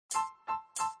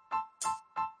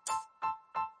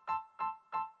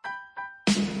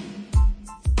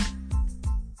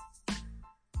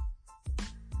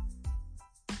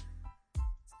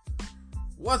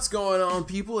What's going on,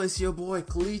 people? It's your boy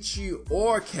Kalichi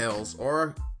or Kels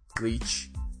or Gleech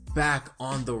back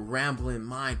on the Rambling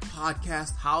Mind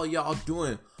podcast. How y'all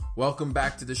doing? Welcome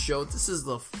back to the show. This is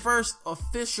the first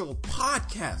official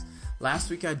podcast. Last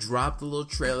week I dropped a little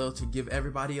trailer to give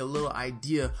everybody a little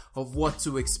idea of what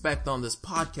to expect on this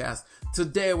podcast.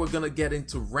 Today we're going to get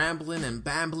into rambling and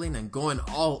bambling and going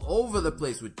all over the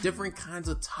place with different kinds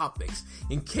of topics.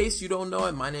 In case you don't know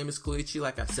it, my name is Kalichi,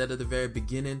 like I said at the very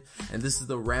beginning, and this is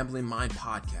the Rambling Mind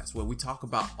podcast where we talk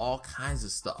about all kinds of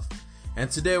stuff.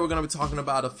 And today we're going to be talking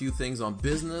about a few things on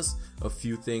business, a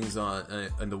few things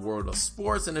in the world of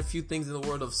sports, and a few things in the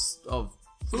world of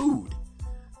food.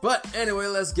 But anyway,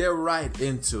 let's get right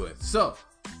into it. So,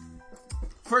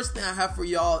 first thing I have for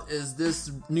y'all is this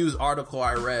news article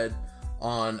I read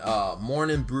on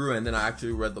Morning Brew, and then I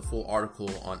actually read the full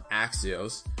article on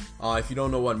Axios. If you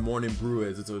don't know what Morning Brew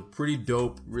is, it's a pretty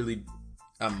dope, really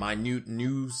minute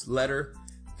newsletter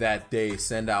that they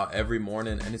send out every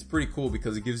morning, and it's pretty cool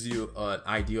because it gives you an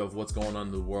idea of what's going on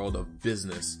in the world of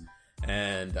business.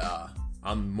 And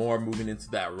I'm more moving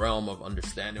into that realm of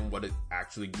understanding what is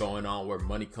actually going on, where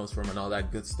money comes from and all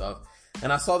that good stuff.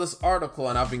 And I saw this article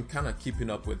and I've been kind of keeping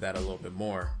up with that a little bit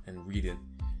more and reading.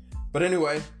 But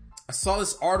anyway, I saw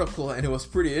this article and it was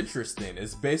pretty interesting.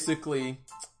 It's basically,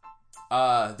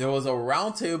 there was a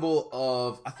roundtable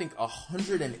of, I think,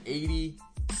 180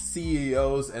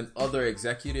 CEOs and other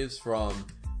executives from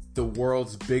the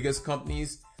world's biggest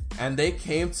companies. And they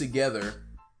came together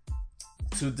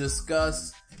to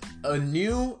discuss a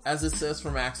new, as it says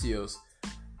from Axios,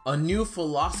 a new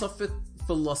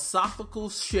philosophical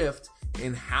shift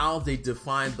in how they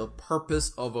define the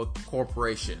purpose of a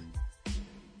corporation,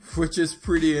 which is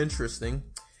pretty interesting.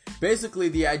 Basically,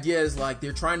 the idea is like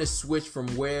they're trying to switch from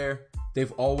where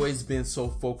they've always been so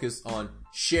focused on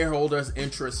shareholders'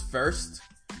 interests first,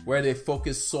 where they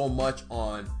focus so much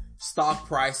on stock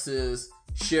prices,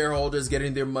 shareholders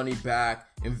getting their money back,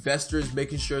 investors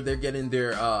making sure they're getting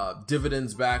their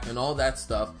dividends back and all that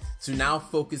stuff, to now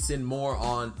focusing more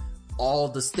on all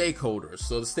the stakeholders.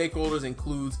 So the stakeholders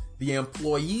includes the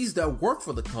employees that work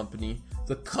for the company,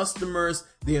 the customers,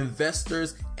 the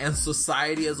investors, and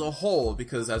society as a whole.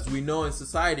 Because as we know in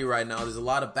society right now, there's a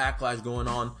lot of backlash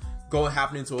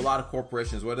happening to a lot of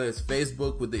corporations, whether it's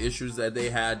Facebook with the issues that they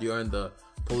had during the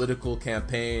political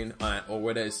campaign, or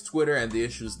whether it's Twitter and the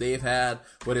issues they've had,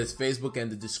 whether it's Facebook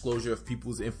and the disclosure of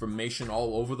people's information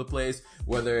all over the place,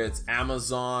 whether it's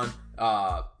Amazon,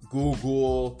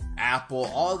 Google, Apple,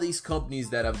 all these companies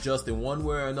that have just in one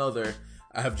way or another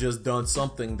have just done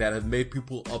something that have made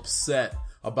people upset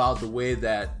about the way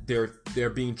that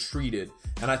they're being treated.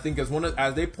 And I think as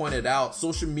they pointed out,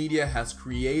 social media has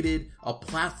created a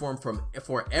platform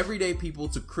for everyday people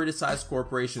to criticize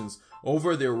corporations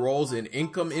over their roles in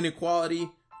income inequality.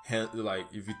 Like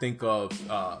if you think of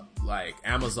like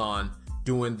Amazon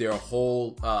doing their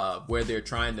whole where they're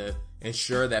trying to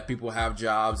ensure that people have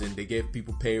jobs and they give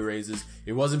people pay raises.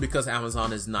 It wasn't because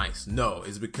Amazon is nice. No,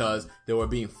 it's because they were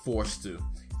being forced to.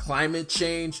 Climate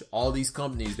change, all these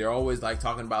companies, they're always like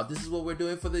talking about, this is what we're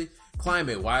doing for the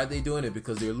climate. Why are they doing it?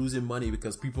 Because they're losing money,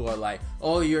 because people are like,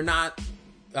 oh, you're not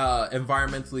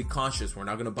environmentally conscious, we're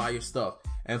not going to buy your stuff.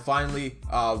 And finally,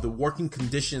 the working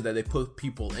conditions that they put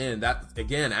people in, that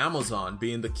again, Amazon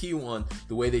being the key one,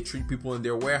 the way they treat people in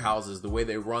their warehouses, the way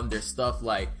they run their stuff,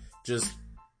 like just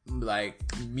like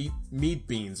meat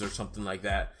beans or something like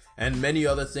that, and many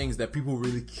other things that people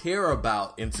really care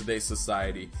about in today's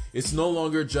society. It's no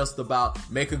longer just about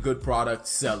make a good product,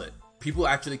 sell it. People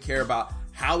actually care about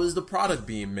how is the product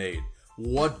being made?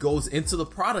 What goes into the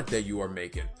product that you are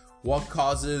making? What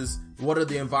are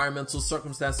the environmental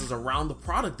circumstances around the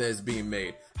product that is being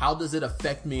made? How does it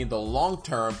affect me in the long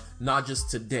term, not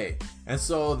just today? And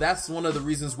so that's one of the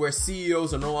reasons where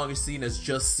CEOs are no longer seen as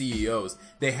just CEOs.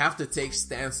 They have to take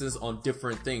stances on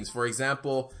different things. For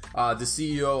example, the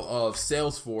CEO of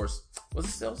Salesforce, was it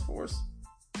Salesforce?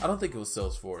 I don't think it was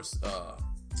Salesforce. I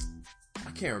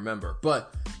can't remember.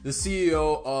 But the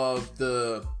CEO of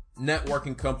the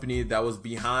networking company that was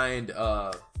behind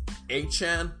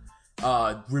 8chan,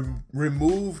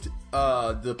 removed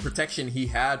the protection he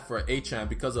had for 8chan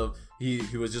because of he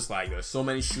was just like, there's so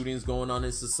many shootings going on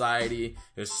in society,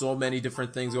 there's so many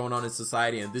different things going on in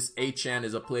society, and this 8chan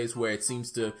is a place where it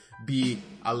seems to be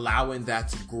allowing that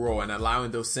to grow and allowing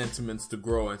those sentiments to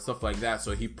grow and stuff like that.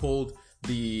 So he pulled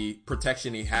the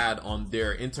protection he had on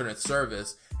their internet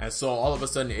service, and so all of a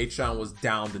sudden 8chan was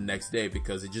down the next day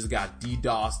because it just got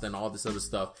DDoSed and all this other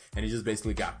stuff, and it just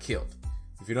basically got killed.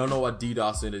 If you don't know what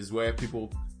DDoS is, where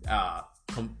people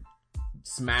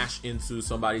smash into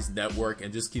somebody's network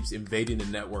and just keeps invading the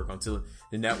network until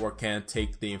the network can't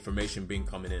take the information being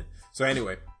coming in. So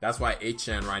anyway, that's why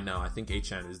 8chan right now, I think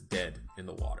 8chan is dead in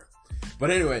the water.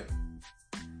 But anyway,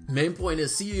 main point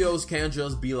is CEOs can't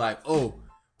just be like, oh,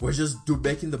 we're just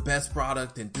making the best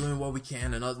product and doing what we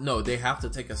can. And no, they have to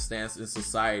take a stance in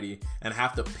society and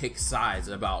have to pick sides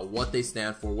about what they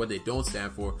stand for, what they don't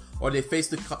stand for, or they face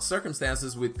the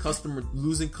circumstances with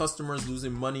losing customers,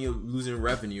 losing money, losing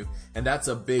revenue. And that's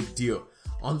a big deal.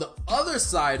 On the other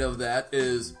side of that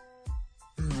is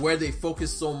where they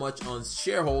focus so much on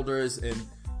shareholders and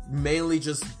mainly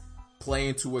just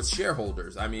playing towards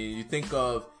shareholders. I mean, you think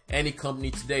of any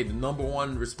company today, the number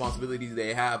one responsibility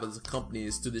they have as a company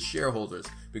is to the shareholders,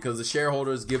 because the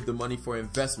shareholders give the money for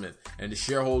investment and the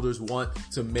shareholders want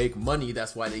to make money.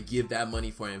 That's why they give that money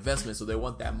for investment. So they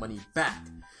want that money back.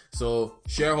 So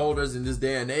shareholders in this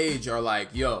day and age are like,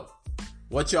 yo,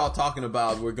 what y'all talking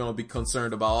about? We're going to be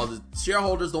concerned about all the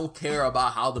shareholders don't care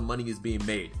about how the money is being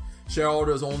made.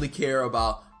 Shareholders only care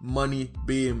about money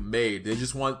being made. They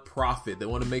just want profit. They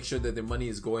want to make sure that their money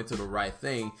is going to the right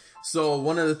thing. So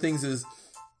one of the things is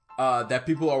that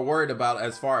people are worried about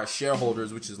as far as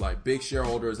shareholders, which is like big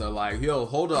shareholders are like, yo,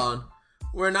 hold on.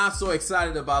 We're not so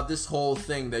excited about this whole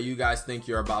thing that you guys think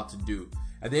you're about to do.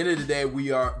 At the end of the day,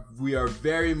 we are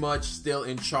very much still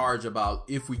in charge about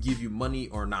if we give you money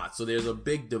or not. So there's a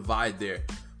big divide there.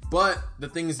 But the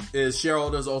thing is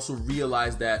shareholders also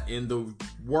realize that in the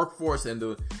workforce and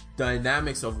the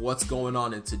dynamics of what's going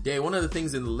on in today, one of the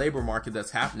things in the labor market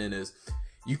that's happening is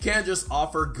you can't just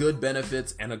offer good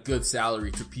benefits and a good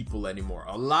salary to people anymore.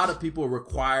 A lot of people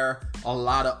require a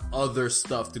lot of other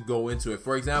stuff to go into it.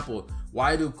 For example,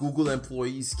 why do Google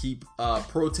employees keep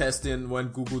protesting when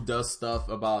Google does stuff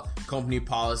about company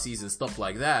policies and stuff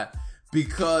like that?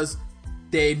 Because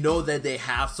they know that they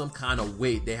have some kind of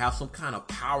weight. They have some kind of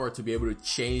power to be able to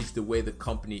change the way the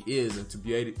company is and to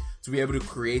be able to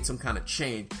create some kind of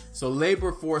change. So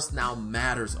labor force now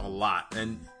matters a lot.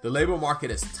 And the labor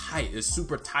market is tight. It's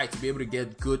super tight. To be able to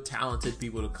get good, talented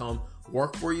people to come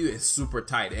work for you is super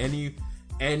tight.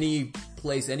 Any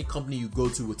place, any company you go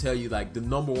to will tell you like the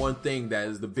number one thing that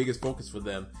is the biggest focus for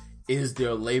them is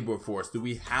their labor force. Do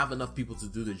we have enough people to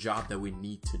do the job that we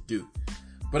need to do?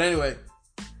 But anyway,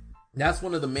 that's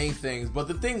one of the main things. But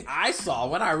the thing I saw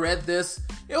when I read this,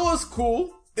 it was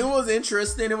cool. It was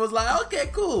interesting. It was like, okay,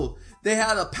 cool. They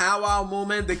had a powwow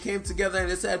moment. They came together and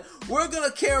they said, we're going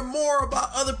to care more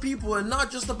about other people and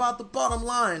not just about the bottom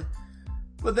line.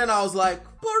 But then I was like,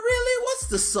 but really, what's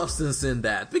the substance in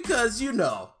that? Because, you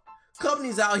know,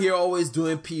 companies out here always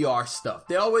doing PR stuff.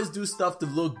 They always do stuff to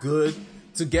look good,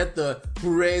 to get the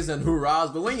hoorays and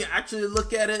hurrahs. But when you actually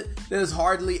look at it, there's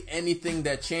hardly anything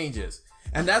that changes.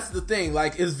 And that's the thing,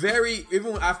 like, it's very,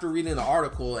 even after reading the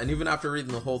article and even after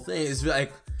reading the whole thing, it's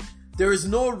like, there is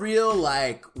no real,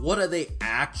 like, what are they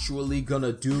actually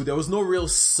gonna do? There was no real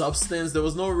substance. There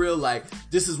was no real, like,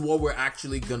 this is what we're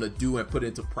actually gonna do and put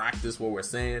into practice what we're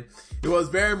saying. It was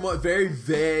very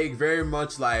vague, very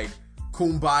much like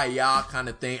kumbaya kind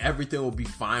of thing. Everything will be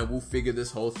fine. We'll figure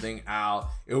this whole thing out.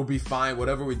 It will be fine.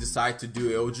 Whatever we decide to do,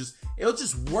 it'll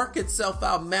just work itself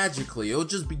out magically. It'll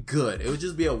just be good. It'll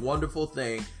just be a wonderful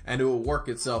thing and it will work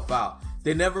itself out.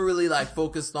 They never really like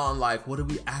focused on like, what are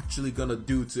we actually gonna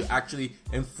do to actually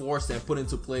enforce and put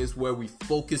into place where we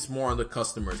focus more on the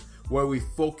customers, where we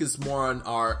focus more on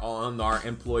our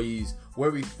employees,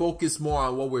 where we focus more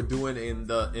on what we're doing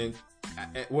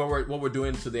what we're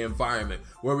doing to the environment,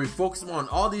 where we focus more on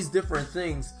all these different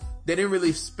things. They didn't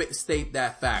really state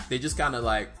that fact. They just kind of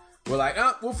like, we're like,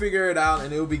 oh, we'll figure it out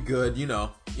and it'll be good, you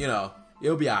know,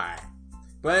 it'll be alright.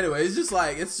 But anyway,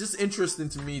 it's just interesting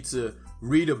to me to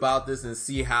read about this and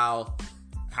see how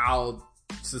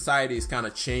society is kind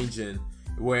of changing,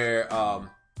 where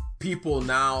people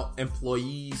now,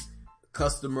 employees,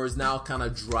 customers now kind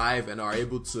of drive and are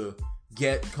able to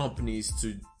get companies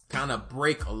to kind of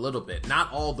break a little bit,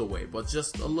 not all the way, but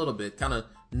just a little bit, kind of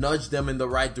nudge them in the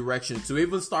right direction to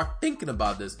even start thinking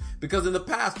about this. Because in the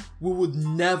past, we would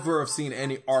never have seen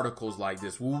any articles like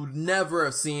this. We would never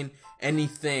have seen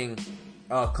anything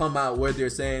come out where they're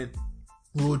saying,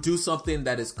 we will do something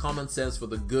that is common sense for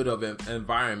the good of the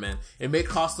environment. It may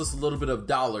cost us a little bit of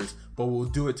dollars, but we'll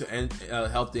do it to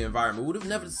help the environment. We would have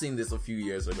never seen this a few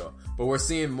years ago, but we're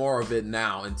seeing more of it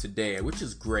now and today, which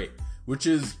is great, which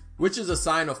is a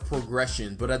sign of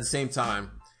progression. But at the same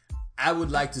time, I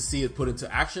would like to see it put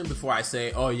into action before I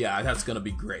say, oh yeah, that's going to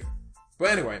be great.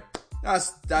 But anyway, that's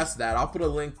that. I'll put a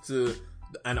link to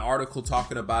an article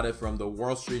talking about it from the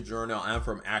Wall Street Journal and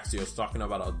from Axios, talking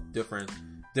about different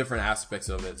aspects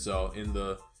of it. So in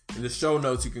the show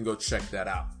notes, you can go check that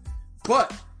out.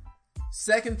 But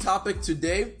Second topic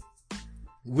today,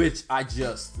 which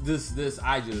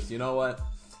you know what?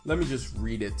 Let me just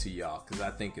read it to y'all because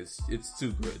I think it's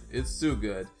too good. It's too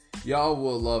good. Y'all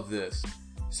will love this.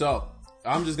 So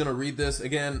I'm just gonna read this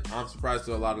again. I'm surprised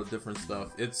to a lot of different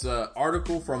stuff. It's an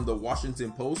article from the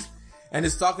Washington Post, and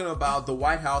it's talking about the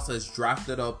White House has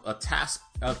drafted up a tax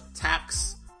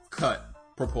cut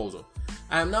proposal.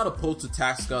 I am not opposed to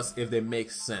tax cuts if they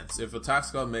make sense. If a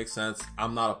tax cut makes sense,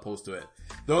 I'm not opposed to it.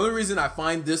 The only reason I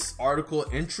find this article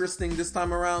interesting this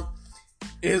time around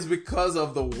is because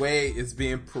of the way it's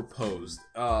being proposed.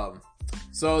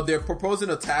 So they're proposing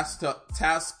a tax cut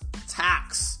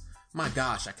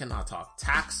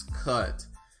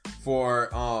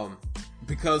for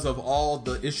because of all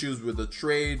the issues with the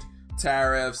trade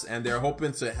tariffs, and they're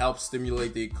hoping to help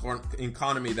stimulate the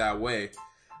economy that way.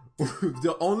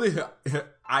 The only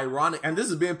ironic, and this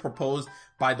is being proposed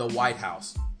by the White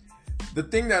House. The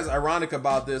thing that's ironic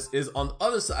about this is on the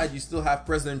other side, you still have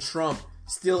President Trump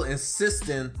still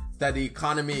insisting that the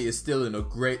economy is still in a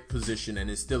great position and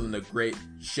is still in a great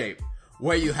shape.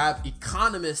 Where you have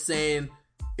economists saying,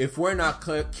 if we're not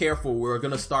careful, we're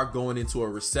going to start going into a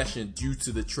recession due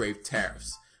to the trade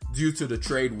tariffs, due to the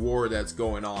trade war that's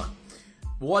going on.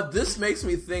 What this makes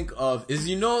me think of is,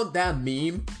 you know that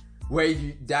meme where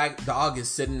that dog is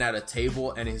sitting at a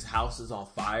table and his house is on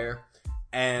fire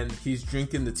and he's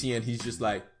drinking the tea and he's just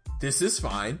like, this is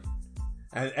fine.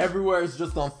 And everywhere is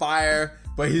just on fire,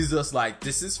 but he's just like,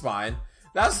 this is fine.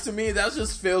 That's, to me, that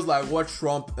just feels like what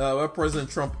President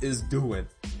Trump is doing.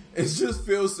 It just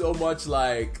feels so much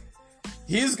like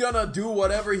he's gonna do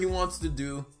whatever he wants to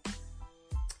do.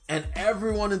 And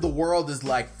everyone in the world is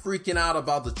like freaking out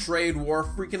about the trade war,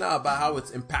 freaking out about how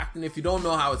it's impacting. If you don't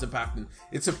know how it's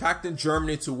impacting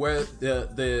Germany, to where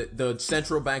the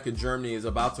central bank in Germany is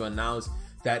about to announce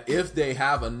that if they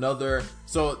have another,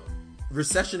 so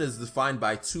recession is defined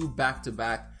by two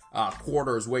back-to-back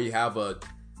quarters where you have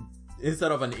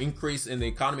instead of an increase in the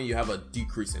economy, you have a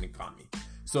decrease in the economy.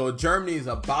 So Germany is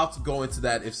about to go into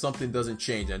that if something doesn't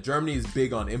change. And Germany is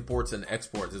big on imports and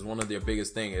exports. Is one of their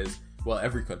biggest things. Well,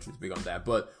 every country is big on that.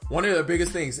 But one of the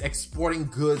biggest things, exporting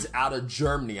goods out of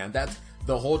Germany. And that's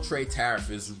the whole trade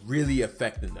tariff is really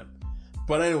affecting them.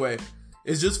 But anyway,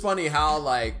 it's just funny how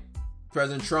like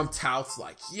President Trump touts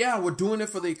like, yeah, we're doing it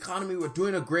for the economy. We're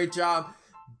doing a great job.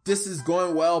 This is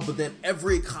going well. But then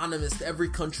every economist, every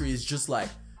country is just like,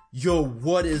 yo,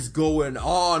 what is going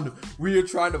on? We are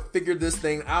trying to figure this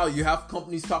thing out. You have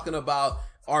companies talking about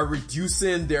are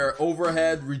reducing their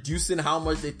overhead, reducing how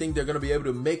much they think they're going to be able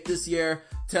to make this year,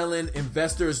 telling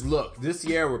investors, look, this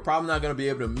year we're probably not going to be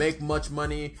able to make much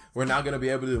money. We're not going to be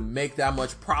able to make that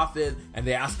much profit. And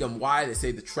they ask them why. They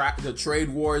say the trade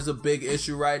war is a big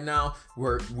issue right now,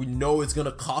 where we know it's going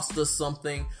to cost us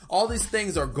something. All these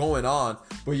things are going on,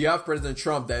 but you have President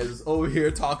Trump that is over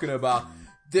here talking about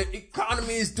the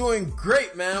economy is doing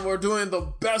great, man. We're doing the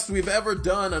best we've ever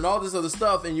done and all this other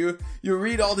stuff. And you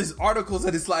read all these articles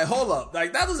and it's like, hold up.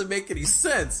 Like, that doesn't make any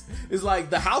sense. It's like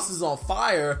the house is on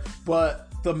fire, but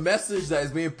the message that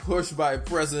is being pushed by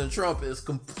President Trump is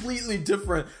completely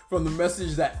different from the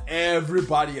message that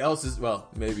everybody else is, well,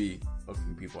 maybe a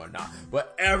few people are not,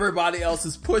 but everybody else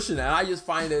is pushing it. And I just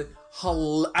find it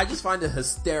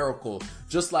hysterical.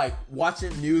 Just like watching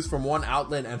news from one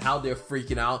outlet and how they're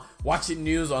freaking out, watching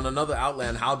news on another outlet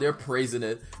and how they're praising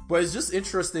it. But it's just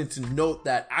interesting to note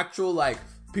that actual like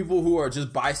people who are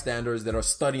just bystanders that are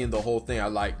studying the whole thing are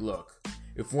like, look,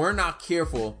 if we're not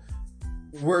careful,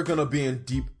 we're gonna be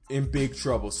in big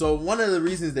trouble. So one of the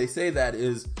reasons they say that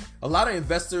is a lot of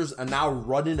investors are now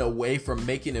running away from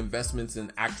making investments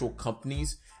in actual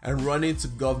companies and run into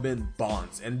government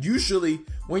bonds. And usually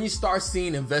when you start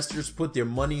seeing investors put their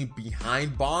money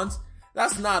behind bonds,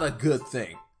 that's not a good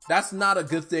thing. That's not a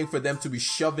good thing for them to be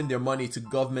shoving their money to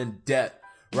government debt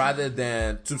rather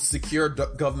than to secure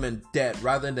government debt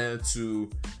rather than to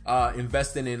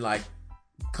investing in like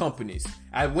companies.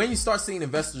 And when you start seeing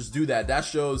investors do that, that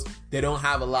shows they don't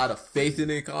have a lot of faith in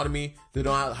the economy. They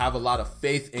don't have a lot of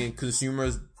faith in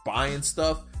consumers buying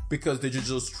stuff, because they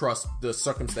just trust the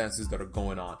circumstances that are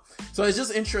going on. So it's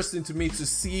just interesting to me to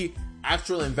see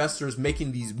actual investors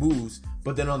making these moves,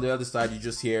 but then on the other side, you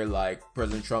just hear like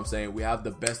President Trump saying, we have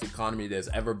the best economy there's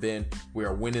ever been. We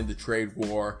are winning the trade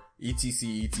war,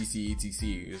 etc, etc,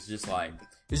 etc. It's just like,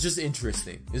 it's just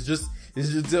interesting. It's just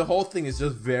the whole thing is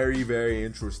just very, very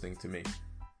interesting to me.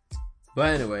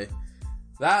 But anyway,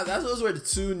 those were the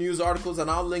two news articles,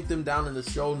 and I'll link them down in the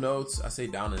show notes. I say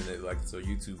down in it like it's a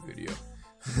YouTube video.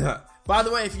 By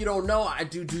the way, if you don't know, I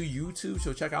do YouTube,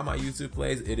 so check out my YouTube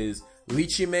plays. It is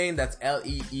Leechimane, that's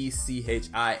Leechimene.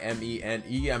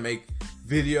 I make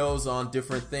videos on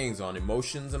different things, on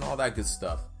emotions and all that good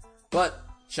stuff. But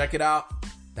check it out.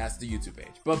 That's the YouTube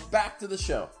page. But back to the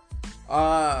show.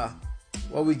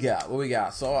 What we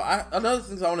got? So another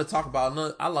thing I want to talk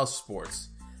about, I love sports.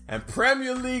 And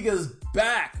Premier League is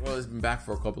back. Well, it's been back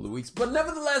for a couple of weeks, but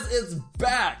nevertheless, it's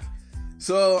back.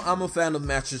 So I'm a fan of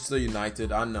Manchester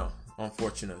United. I know,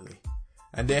 unfortunately.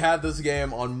 And they had this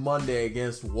game on Monday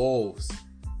against Wolves.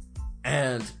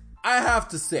 And I have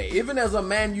to say, even as a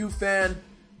Man U fan,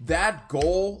 that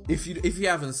goal, if you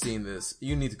haven't seen this,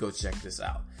 you need to go check this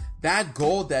out. That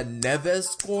goal that Neves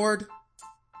scored,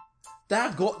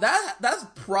 that's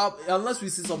probably, unless we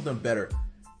see something better,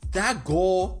 that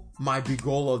goal might be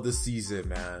goal of the season,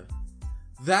 man.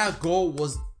 That goal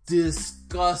was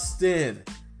disgusting.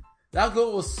 That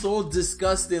goal was so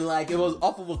disgusting. Like, it was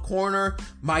off of a corner.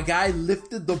 My guy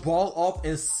lifted the ball up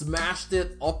and smashed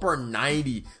it upper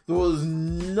 90. There was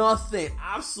nothing,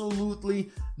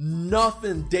 absolutely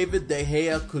nothing David De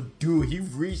Gea could do.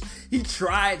 He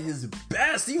tried his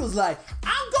best. He was like,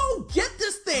 I'm gonna get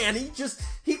this thing. And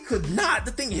he could not.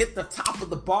 The thing hit the top of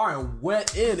the bar and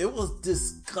went in. It was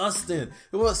disgusting.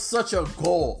 It was such a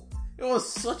goal. It was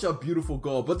such a beautiful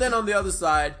goal. But then on the other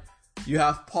side, you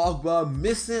have Pogba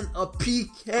missing a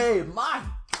PK. My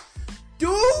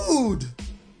dude!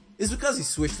 It's because he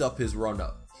switched up his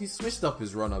run-up. He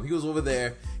was over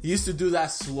there. He used to do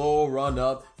that slow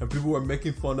run-up, and people were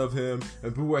making fun of him,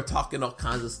 and people were talking all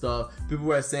kinds of stuff. People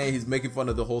were saying he's making fun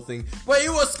of the whole thing. But he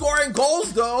was scoring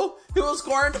goals, though. He was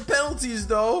scoring the penalties,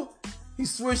 though. He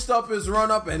switched up his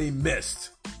run-up, and he missed.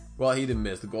 Well, he didn't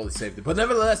miss. The goalie saved it. But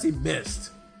nevertheless, he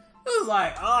missed. It was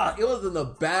like, it was in the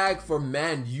bag for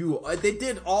Man U. They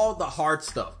did all the hard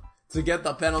stuff to get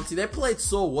the penalty. They played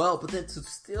so well, but then to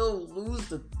still lose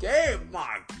the game,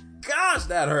 my gosh,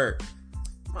 that hurt.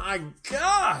 My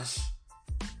gosh.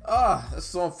 That's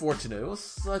so unfortunate. It was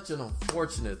such an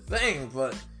unfortunate thing,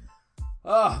 but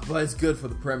it's good for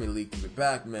the Premier League to be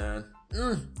back, man.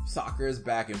 Soccer is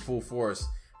back in full force.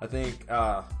 I think,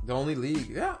 the only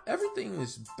league, everything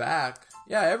is back.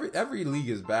 Yeah, every league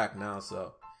is back now,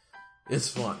 so. It's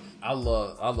fun. I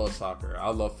love soccer.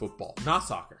 I love football. Not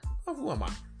soccer. Who am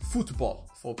I? Football.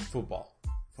 Football.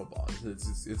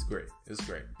 It's great. It's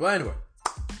great. But anyway,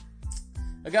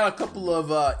 I got a couple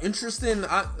of interesting.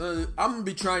 I'm gonna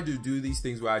be trying to do these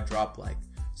things where I drop like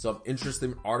some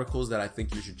interesting articles that I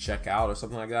think you should check out or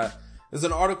something like that. There's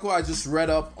an article I just read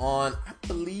up on. I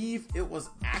believe it was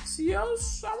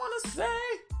Axios. I want to say.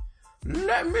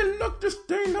 Let me look this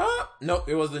thing up. No,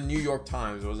 it was the New York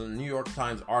Times. It was a New York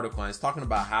Times article, and it's talking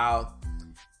about how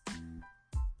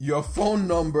your phone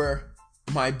number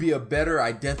might be a better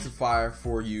identifier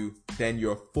for you than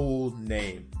your full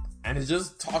name. And it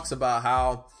just talks about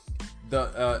how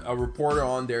a reporter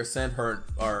on there sent her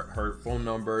phone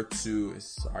number to,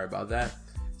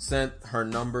 sent her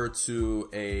number to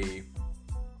a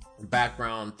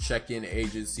background check-in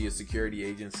agency, a security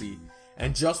agency.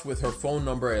 And just with her phone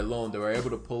number alone, they were able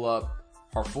to pull up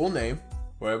her full name.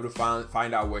 We're able to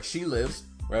find out where she lives.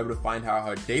 We're able to find out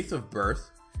her date of birth.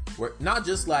 We're not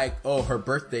just like, her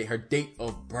birthday, her date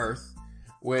of birth.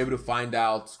 We're able to find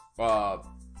out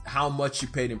how much she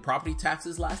paid in property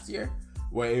taxes last year.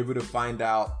 We're able to find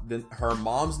out her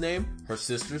mom's name, her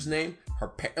sister's name,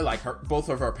 both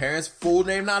of her parents' full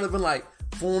name, not even like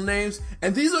full names.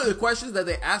 And these are the questions that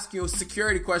they ask you,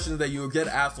 security questions that you'll get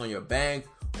asked on your bank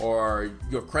or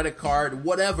your credit card,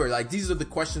 whatever. Like, these are the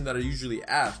questions that are usually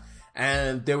asked.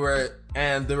 And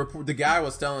the guy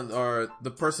was telling, or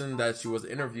the person that she was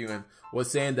interviewing was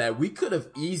saying that we could have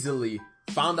easily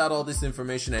found out all this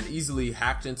information and easily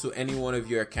hacked into any one of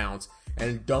your accounts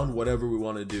and done whatever we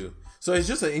want to do. So it's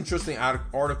just an interesting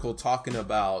article talking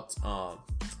about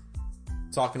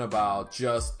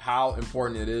just how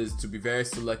important it is to be very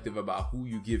selective about who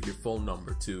you give your phone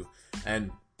number to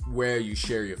and where you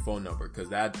share your phone number, because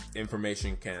that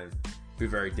information can be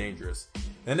very dangerous.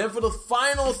 And then for the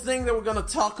final thing that we're going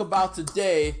to talk about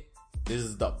today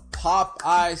is the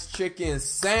Popeyes chicken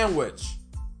sandwich.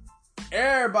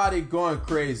 Everybody going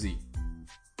crazy.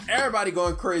 Everybody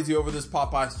going crazy over this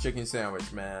Popeyes chicken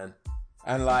sandwich, man.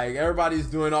 And like, everybody's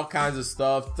doing all kinds of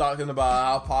stuff, talking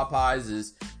about how Popeyes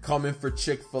is coming for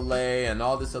Chick-fil-A and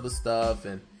all this other stuff.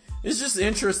 And it's just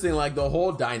interesting, like, the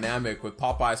whole dynamic with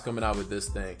Popeyes coming out with this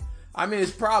thing. I mean,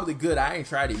 it's probably good. I ain't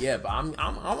tried it yet, but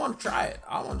I want to try it.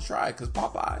 I want to try it because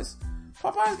Popeyes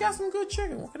got some good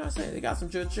chicken. What can I say? They got some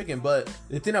good chicken. But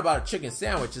the thing about a chicken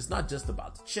sandwich, it's not just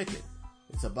about the chicken.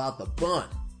 It's about the bun.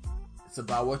 It's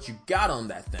about what you got on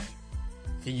that thing.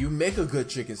 Can you make a good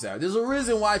chicken sandwich? There's a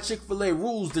reason why Chick-fil-A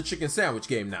rules the chicken sandwich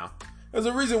game now. There's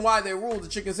a reason why they rule the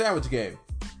chicken sandwich game.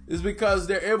 It's because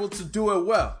they're able to do it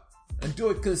well. and do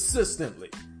it consistently.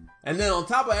 And then on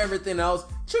top of everything else,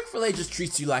 Chick-fil-A just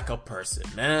treats you like a person,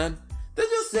 man. They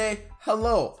just say,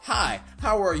 hello, hi,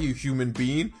 how are you, human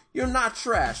being? You're not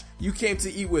trash. You came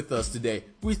to eat with us today.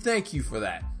 We thank you for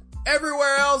that.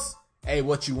 Everywhere else, hey,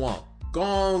 what you want? Go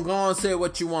on, say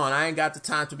what you want. I ain't got the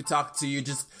time to be talking to you.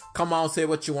 Just come on, say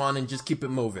what you want and just keep it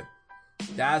moving.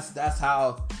 That's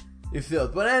how it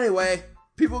feels. But anyway,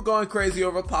 people going crazy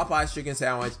over Popeye's chicken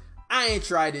sandwich. I ain't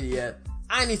tried it yet.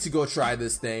 I need to go try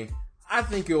this thing. I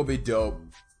think it'll be dope.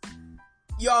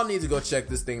 Y'all need to go check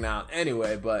this thing out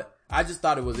anyway, but I just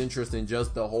thought it was interesting,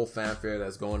 just the whole fanfare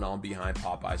that's going on behind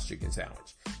Popeye's chicken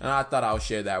sandwich. And I thought I would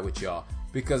share that with y'all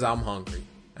because I'm hungry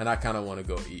and I kind of want to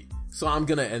go eat. So I'm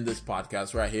going to end this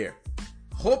podcast right here.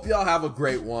 Hope y'all have a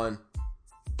great one.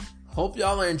 Hope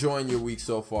y'all are enjoying your week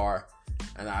so far.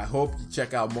 And I hope you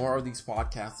check out more of these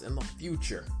podcasts in the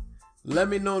future. Let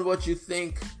me know what you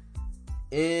think.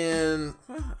 And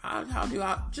how do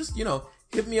I just,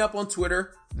 hit me up on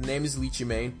Twitter. The name is Lychee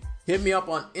Mane. Hit me up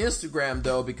on Instagram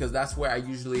though, because that's where I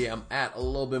usually am at, a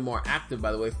little bit more active.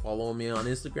 By the way, follow me on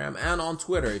Instagram and on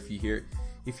Twitter if you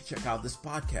check out this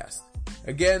podcast.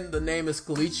 Again, the name is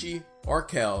Kalichi or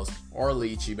Kels or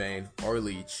Lychee Mane or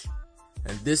Leech.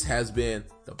 And this has been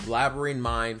the Blabbering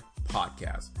Mind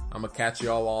podcast. I'm gonna catch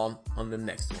y'all on the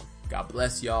next one. God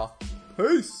bless y'all.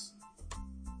 Peace.